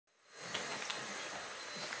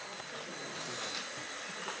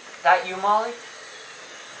That you, Molly?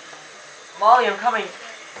 Molly, I'm coming.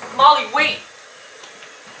 Molly, wait!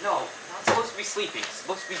 No, I'm not supposed to be sleeping. I'm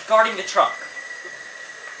supposed to be guarding the trunk.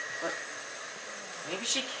 But maybe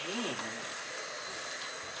she came.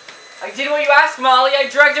 I did what you asked, Molly. I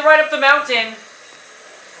dragged it right up the mountain.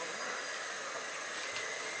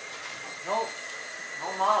 No,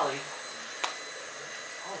 no, Molly.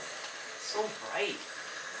 Oh, it's so bright.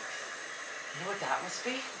 You know what that must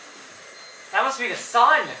be? That must be the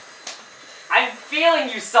sun. I'm feeling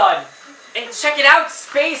you, sun. And check it out,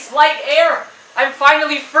 space, light, air. I'm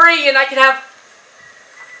finally free and I can have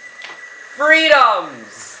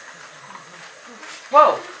freedoms.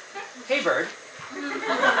 Whoa. Hey, bird.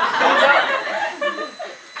 What's up?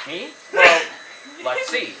 Me? Well, let's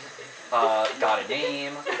see. Got a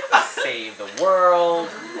name, save the world.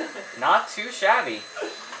 Not too shabby.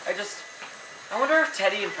 I wonder if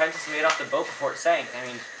Teddy and Prentice made off the boat before it sank. I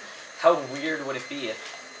mean, how weird would it be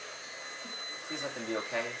if... Please let them be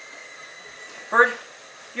okay. Bird,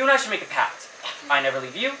 you and I should make a pact. I never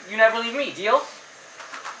leave you, you never leave me. Deal?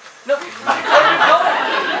 No, no,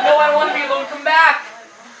 I want to be alone. Come back.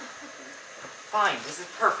 Fine, this is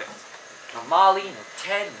perfect. No Molly, no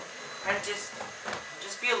Ted, no Prentice.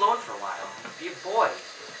 Just be alone for a while. Be a boy.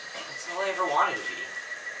 That's all I ever wanted to be.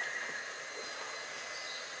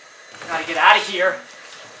 Gotta get out of here.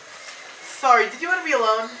 Sorry, did you want to be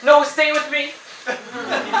alone? No, stay with me.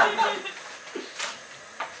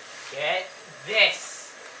 Get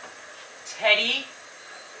this. Teddy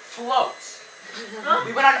floats.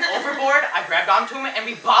 We went on overboard, I grabbed onto him, and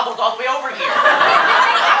we bobbled all the way over here.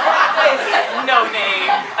 No name.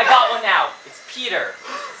 I got one now. It's Peter.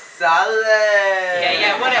 Solid.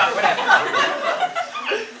 Yeah, whatever.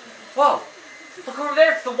 Whoa. Look over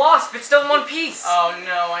there. It's the wasp. It's still in one piece. Oh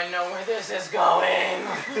no, I know where this is going.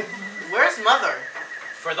 Where's Mother?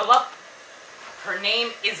 For the love... Her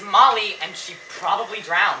name is Molly, and she probably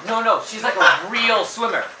drowned. No. She's like a real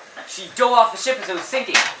swimmer. She dove off the ship as it was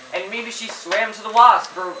sinking, and maybe she swam to the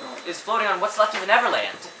wasp, or is floating on what's left of the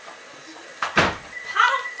Neverland.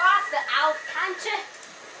 Paddle faster, Alf, can't you?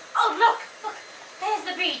 Oh, look, there's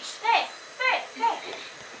the beach. There.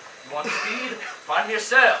 You want speed? Find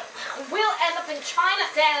yourself. We'll end up in China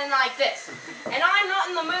sailing like this. And I'm not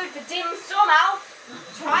in the mood for dim sum, Alf.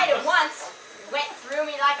 Tried it once. It went through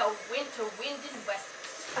me like a winter wind in West.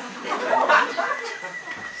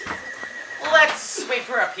 Let's wait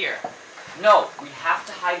for her up here. No, we have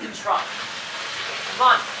to hide the trunk. Come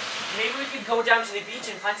on, maybe we could go down to the beach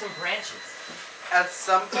and find some branches. At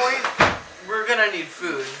some point, we're gonna need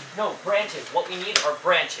food. No, branches. What we need are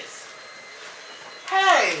branches.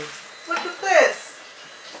 Hey, look at this.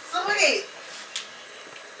 Sweet.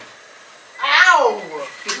 Ow!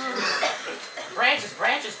 Branches.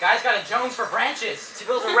 Guys got a Jones for branches. To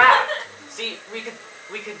build a raft. See, we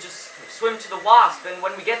could just swim to the wasp, and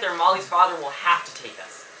when we get there, Molly's father will have to take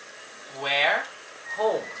us. Where?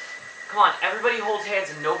 Home. Come on, everybody holds hands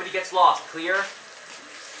and nobody gets lost. Clear?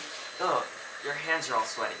 Ugh, your hands are all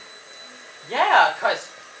sweaty. Yeah, 'cause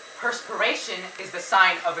perspiration is the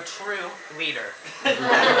sign of a true leader.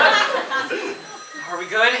 Are we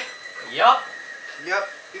good? Yup. Yep.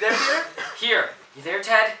 You there, Peter? Here. You there,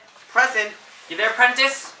 Ted? Present. You there,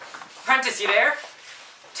 Prentice? Prentice, you there?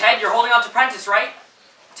 Ted, you're holding on to Prentice, right?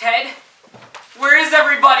 Ted? Where is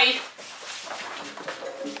everybody?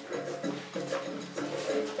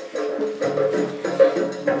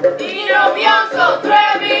 Vino bianco,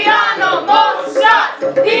 Treviano, Mossa,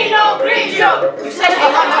 Vino grigio. You said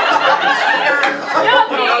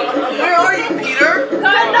Gnocchi, Where are you, Peter?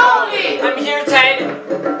 cannoli, I'm here, Ted.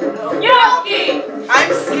 gnocchi,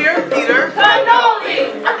 I'm scared, Peter.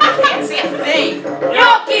 cannoli, I can't see a thing.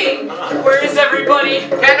 gnocchi, Where is everybody?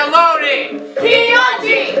 Cannelloni!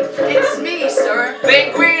 Chianti, It's me, sir.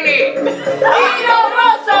 Linguini! Vino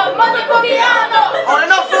rosso, Montepulciano, On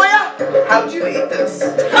enough for ya? How'd you eat this? e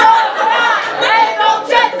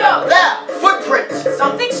dolcetto, That footprint.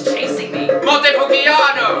 Something's chasing me.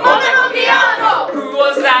 Montepulciano! Montepulciano, Who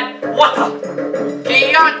was that? What the?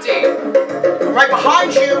 Chianti! Right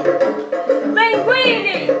behind you.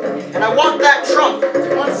 linguini, And I want that trunk.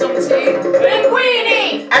 Want some tea?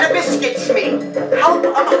 linguini, And a biscuit, me. Help,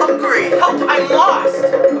 I'm hungry. Help, I'm lost.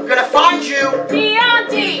 I'm gonna find you.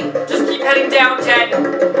 Chianti, Just keep heading down, Ted.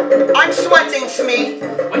 I'm sweating, Smee.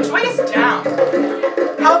 Which way is down?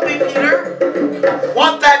 Help me, Peter.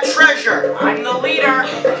 Want that treasure. I'm the leader.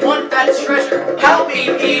 Want that treasure. Help me,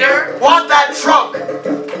 Peter. Want that trunk.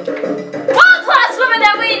 world-class woman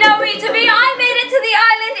that we know me to be, I made it to the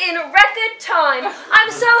island in record time.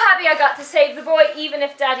 I'm so happy I got to save the boy, even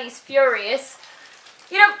if Daddy's furious.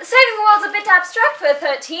 You know, saving the world's a bit abstract for a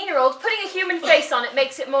 13-year-old. Putting a human face on it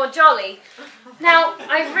makes it more jolly. Now,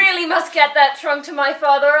 I really must get that trunk to my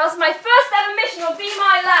father, or else my first ever mission will be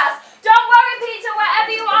my last. Don't worry, Peter,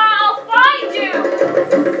 wherever you are, I'll find you!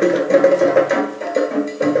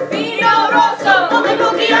 Vino rosso,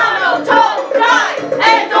 montepulciano, toccai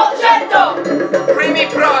e dolcetto! Primi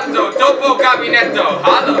pronto, dopo gabinetto.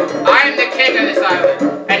 Hello, I am the king of this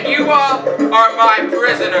island, and you all are my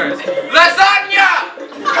prisoners.